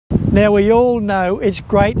Now we all know it's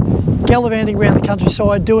great gallivanting around the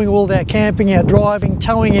countryside, doing all our camping, our driving,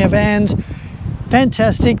 towing our vans.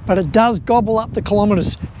 Fantastic, but it does gobble up the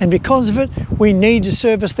kilometres, and because of it we need to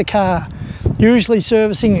service the car. Usually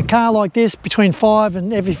servicing a car like this between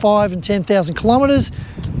every 5 and 10,000 kilometres.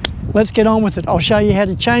 Let's get on with it. I'll show you how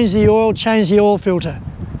to change the oil filter.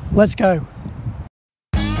 Let's go.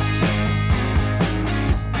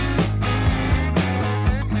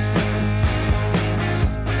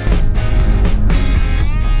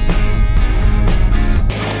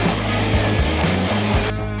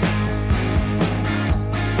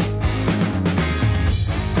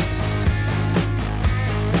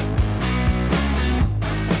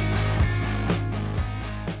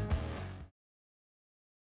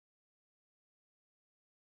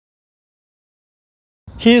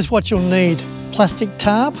 Here's what you'll need: plastic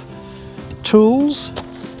tarp, tools,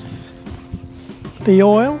 the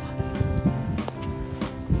oil,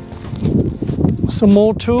 some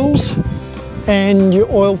more tools, and your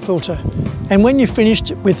oil filter. And when you're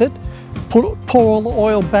finished with it, pour all the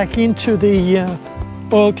oil back into the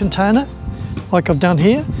oil container, like I've done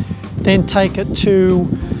here. Then take it to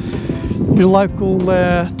your local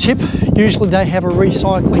tip. Usually they have a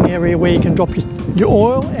recycling area where you can drop your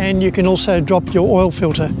oil, and you can also drop your oil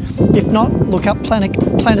filter. If not, look up Planet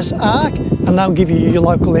Arc and they'll give you your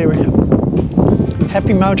local area.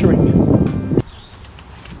 Happy motoring.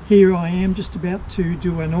 Here I am just about to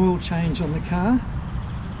do an oil change on the car.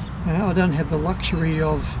 I don't have the luxury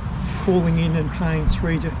of calling in and paying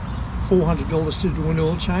 $300 to $400 to do an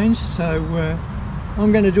oil change, so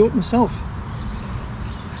I'm going to do it myself.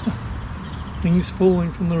 Things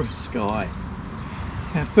falling from the sky.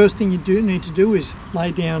 Now, first thing you need to do is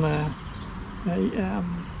lay down lay down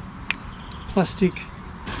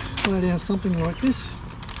something like this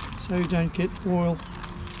so you don't get oil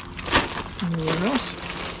anywhere else.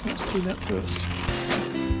 Let's do that first.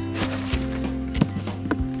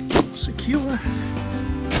 Secure.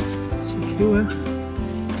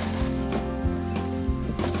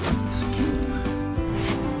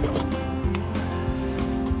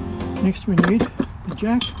 Next we need a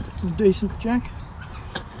jack, a decent jack.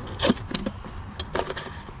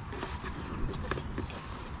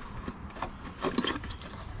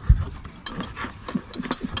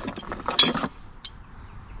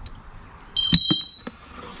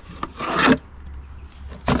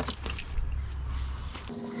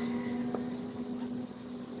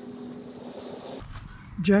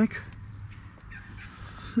 Jack.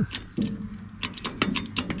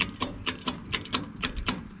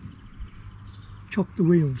 Chock the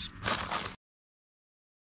wheels.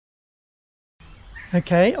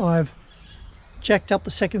 Okay, I've jacked up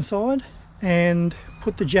the second side and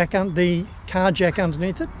put the car jack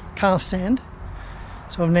underneath it, car stand.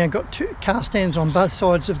 So I've now got two car stands on both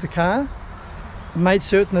sides of the car. I've made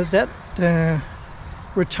certain that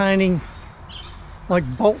retaining like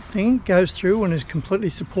bolt thing goes through and is completely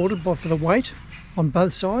supported for the weight on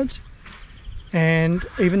both sides. And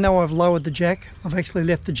even though I've lowered the jack, I've actually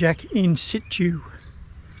left the jack in situ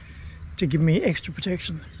to give me extra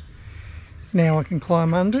protection. Now I can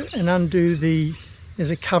climb under and undo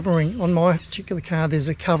there's a covering on my particular car, there's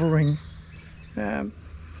a covering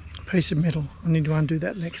piece of metal. I need to undo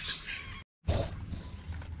that next.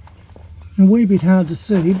 A wee bit hard to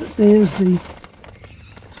see, but there's the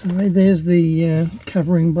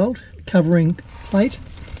covering plate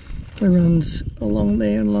that runs along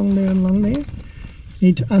there and along there and along there.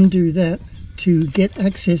 Need to undo that to get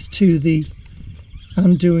access to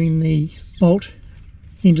undoing the bolt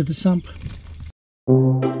into the sump.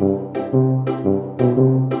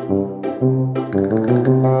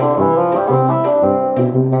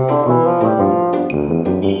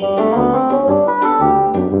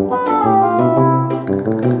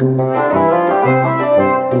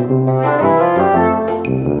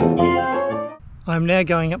 I'm now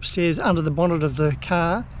going upstairs under the bonnet of the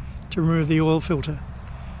car to remove the oil filter.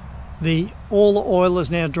 All the oil is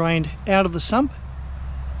now drained out of the sump,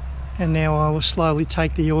 and now I will slowly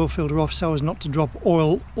take the oil filter off so as not to drop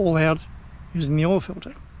oil all out using the oil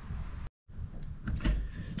filter.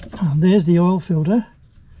 Oh, there's the oil filter.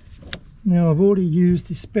 Now I've already used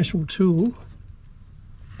this special tool,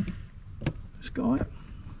 this guy,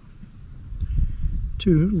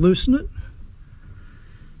 to loosen it.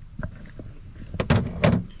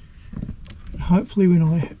 Hopefully when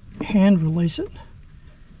I hand release it,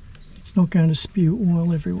 it's not going to spew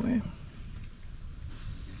oil everywhere.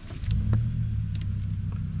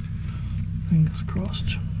 Fingers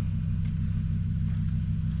crossed.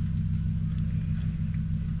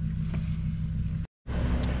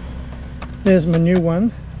 There's my new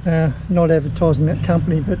one, not advertising that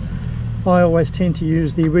company, but I always tend to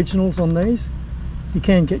use the originals on these. You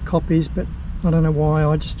can get copies, but I don't know why,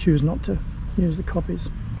 I just choose not to use the copies.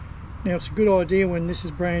 Now it's a good idea when this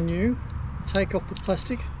is brand new, take off the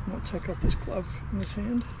plastic. I might take off this glove in this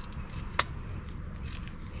hand.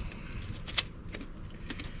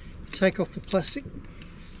 Take off the plastic.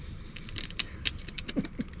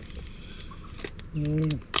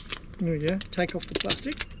 There we go, take off the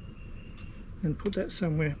plastic and put that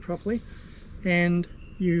somewhere properly. And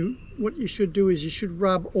what you should do is you should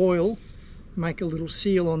rub oil, make a little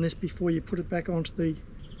seal on this before you put it back on.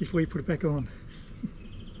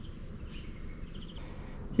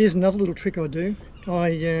 Here's another little trick I do.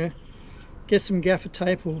 I get some gaffer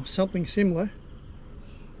tape or something similar.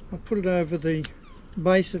 I put it over the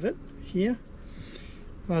base of it here.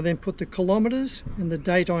 I then put the kilometres and the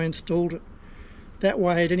date I installed it. That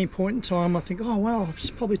way at any point in time I think, oh well,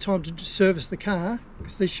 it's probably time to service the car,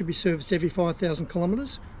 because these should be serviced every 5,000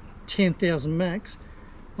 kilometres, 10,000 max.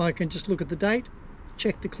 I can just look at the date,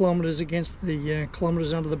 check the kilometres against the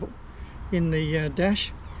kilometres in the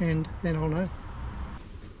dash, and then I'll know.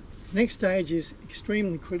 The next stage is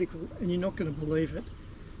extremely critical, and you're not going to believe it,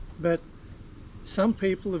 but some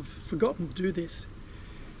people have forgotten to do this.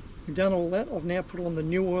 We've done all that. I've now put on the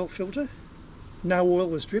new oil filter. No oil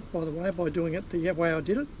was dripped, by the way, by doing it the way I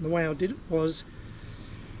did it. The way I did it was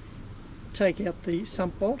take out the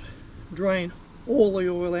sump bolt, drain all the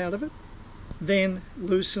oil out of it, then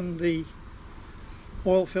loosen the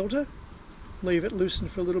oil filter, leave it loosened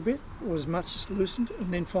for a little bit, or as much as loosened,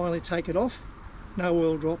 and then finally take it off. No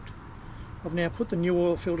oil dropped. I've now put the new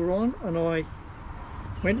oil filter on, and I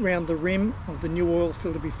went round the rim of the new oil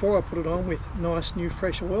filter before I put it on with nice new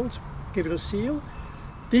fresh oil to give it a seal.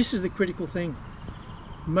 This is the critical thing.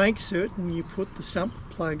 Make certain you put the sump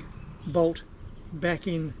plug bolt back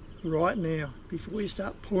in right now before you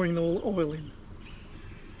start pouring the oil in.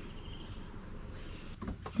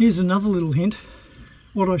 Here's another little hint.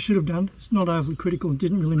 What I should have done, it's not overly critical, it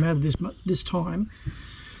didn't really matter this time,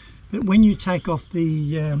 but when you take off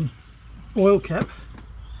the oil cap,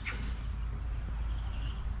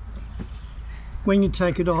 when you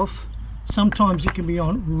take it off, sometimes it can be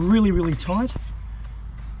on really tight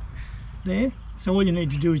there. So all you need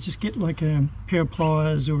to do is just get like a pair of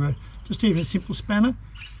pliers or just even a simple spanner,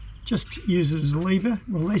 just use it as a lever,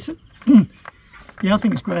 release it. The other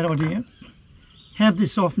thing is a great idea, have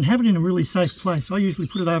this off and have it in a really safe place. I usually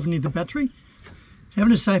put it over near the battery. Have it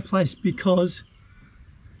in a safe place, because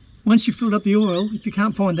once you've filled up the oil, if you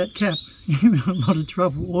can't find that cap, you're in a lot of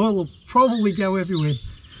trouble. Oil will probably go everywhere.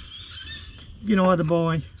 You can either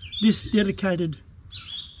buy this dedicated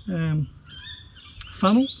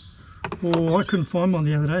funnel, or I couldn't find one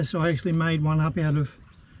the other day, so I actually made one up out of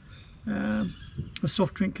a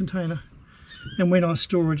soft drink container, and when I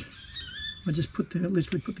store it, I just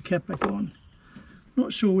literally put the cap back on.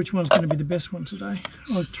 Not sure which one's going to be the best one today.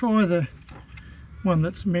 I'll try the one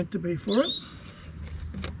that's meant to be for it.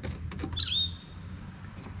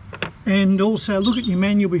 And also look at your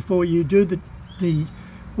manual before you do the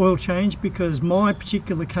oil change, because my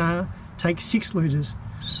particular car takes 6 litres.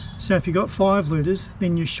 So if you've got 5 litres,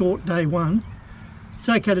 then you're short day one. It's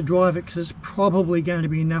okay to drive it because it's probably going to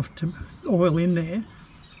be enough to oil in there,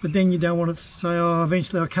 but then you don't want to say, oh,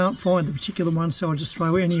 eventually I can't find the particular one, so I'll just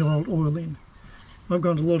throw any old oil in. I've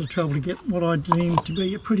gone to a lot of trouble to get what I deem to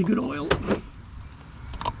be a pretty good oil.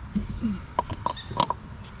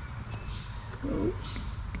 Cool.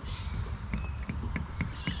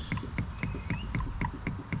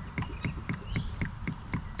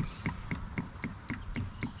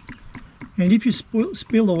 And if you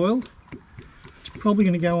spill oil, it's probably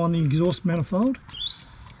going to go on the exhaust manifold,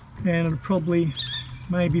 and it'll probably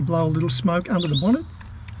maybe blow a little smoke under the bonnet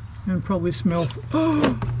and probably smell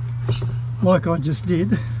like I just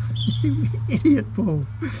did. You idiot, Paul.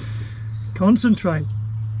 Concentrate.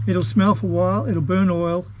 It'll smell for a while, it'll burn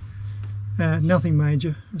oil, nothing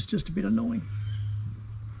major, it's just a bit annoying.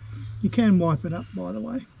 You can wipe it up, by the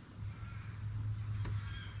way.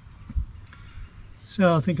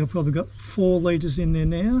 So I think I've probably got 4 litres in there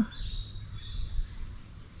now.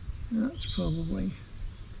 That's probably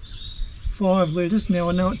 5 litres. Now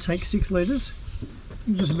I know it takes 6 litres.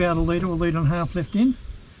 There's about a litre or a litre and a half left in.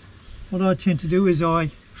 What I tend to do is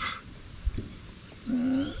I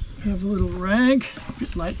have a little rag, a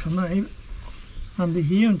bit late for me, under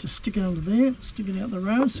here, and just stick it under there, stick it out the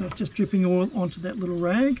road, so it's just dripping oil onto that little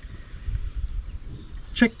rag.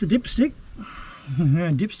 Check the dipstick.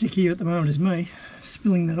 Dipstick here at the moment is me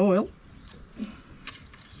spilling that oil.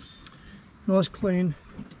 Nice clean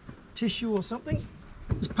tissue or something.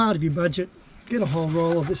 As part of your budget, get a whole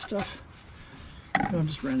roll of this stuff. I've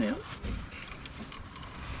just ran out.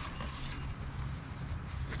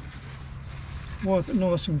 wipe it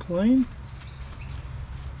nice and clean.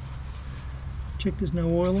 Check there's no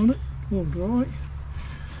oil on it, all dry.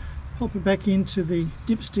 Pop it back into the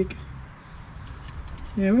dipstick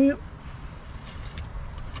area.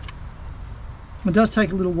 It does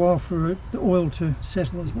take a little while for the oil to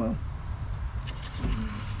settle as well.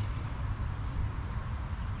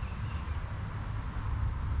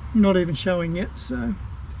 Not even showing yet, so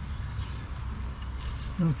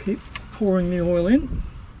I'll keep pouring the oil in.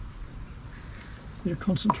 Bit of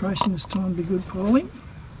concentration this time, be good pouring.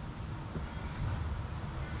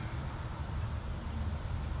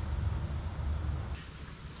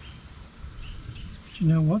 Do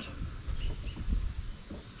you know what?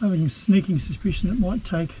 Having a sneaking suspicion it might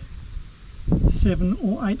take 7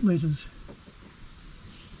 or 8 litres.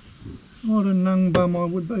 What a nung bum I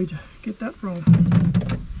would be to get that wrong.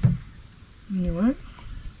 Anyway,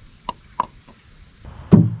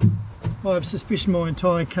 I have suspicion my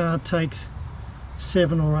entire car takes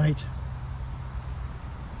 7 or 8.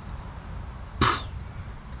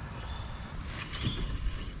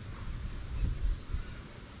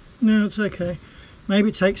 No, it's okay. Maybe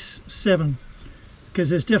it takes 7 because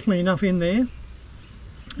there's definitely enough in there,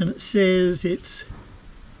 and it says it's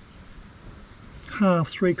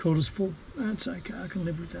half, 3/4 full. That's okay, I can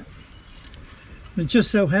live with that. It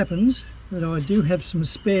just so happens that I do have some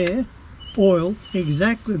spare oil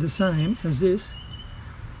exactly the same as this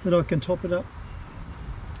that I can top it up.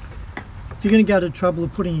 If you're going to go to the trouble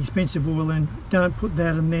of putting expensive oil in, don't put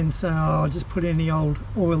that and then say, oh, I'll just put any old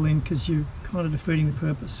oil in, because you're kind of defeating the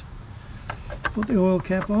purpose. Put the oil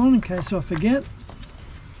cap on in case I forget.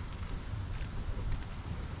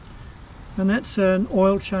 And that's an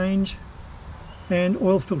oil change and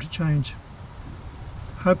oil filter change.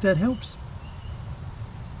 Hope that helps.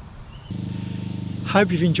 Hope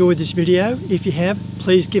you've enjoyed this video. If you have,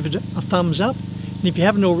 please give it a thumbs up. And if you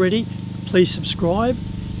haven't already, please subscribe.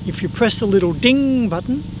 If you press the little ding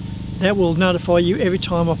button, that will notify you every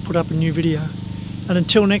time I put up a new video. And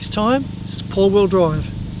until next time, this is Paul Wheel Drive.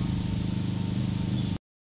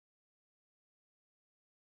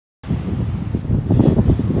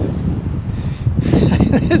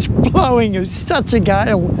 It's blowing, it's such a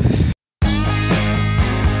gale.